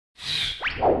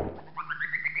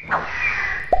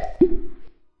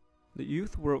The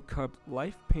Youth World Cup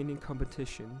Life Painting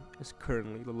Competition is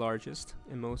currently the largest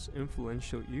and most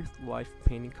influential youth life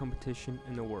painting competition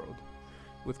in the world,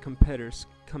 with competitors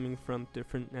coming from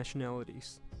different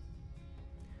nationalities.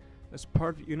 As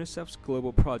part of UNICEF's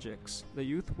global projects, the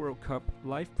Youth World Cup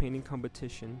Life Painting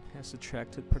Competition has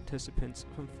attracted participants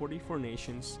from 44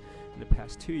 nations in the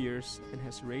past 2 years and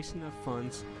has raised enough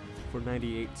funds for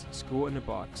 98 School in a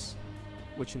Box,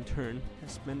 which in turn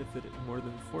has benefited more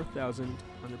than 4,000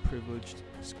 underprivileged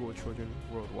school children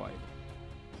worldwide.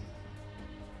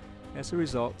 As a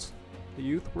result, the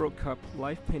Youth World Cup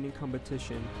Life Painting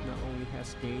Competition not only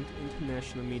has gained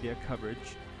international media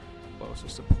coverage, but also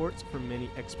support from many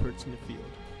experts in the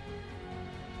field.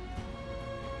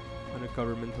 On a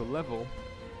governmental level,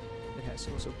 it has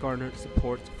also garnered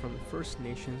support from the First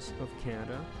Nations of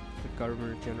Canada, the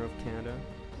Governor-General of Canada,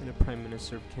 and the Prime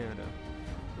Minister of Canada,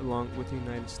 along with the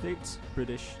United States,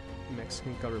 British, and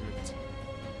Mexican government.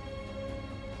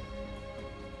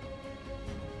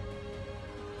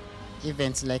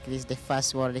 Events like this, the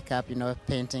first World Cup,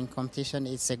 painting competition,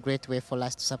 it's a great way for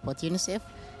us to support UNICEF.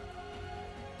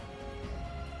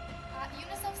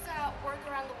 UNICEF's work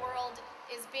around the world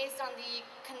is based on the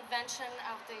Convention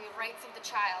of the Rights of the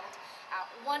Child.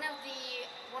 One of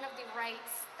the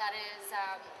rights that is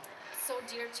so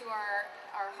dear to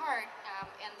our heart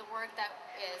and the work that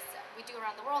we do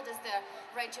around the world is the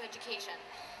right to education.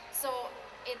 So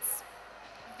it's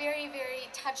very, very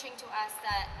touching to us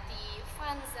that the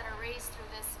funds that are raised through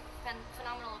this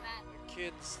phenomenal event.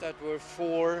 Kids that were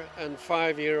 4 and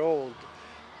 5 years old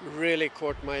really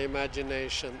caught my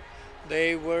imagination.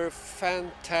 They were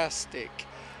fantastic.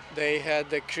 They had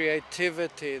the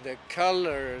creativity, the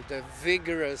color, the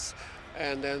vigorous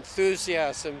and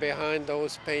enthusiasm behind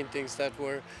those paintings that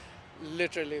were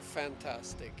literally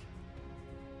fantastic.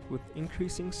 With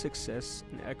increasing success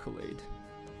and accolade,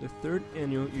 the third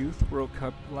annual Youth World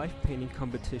Cup Life Painting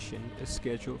Competition is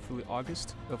scheduled for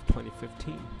August of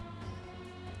 2015.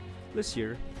 This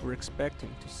year, we're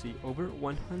expecting to see over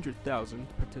 100,000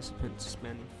 participants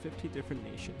spanning 50 different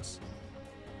nations.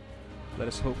 Let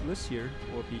us hope this year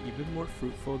will be even more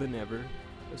fruitful than ever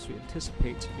as we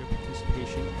anticipate your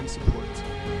participation and support.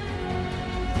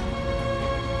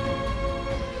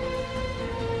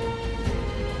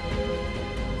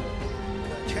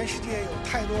 全世界有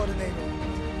太多的那种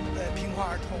贫困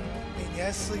儿童，每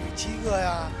年死于饥饿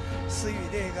呀，死于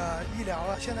这个医疗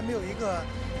啊，现在没有一个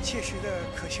切实的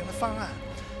可行的方案。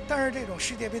但是这种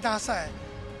世界杯大赛，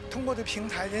通过这平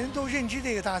台，人人都认知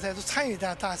这个大赛，都参与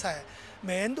这大赛，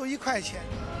每人都1块钱。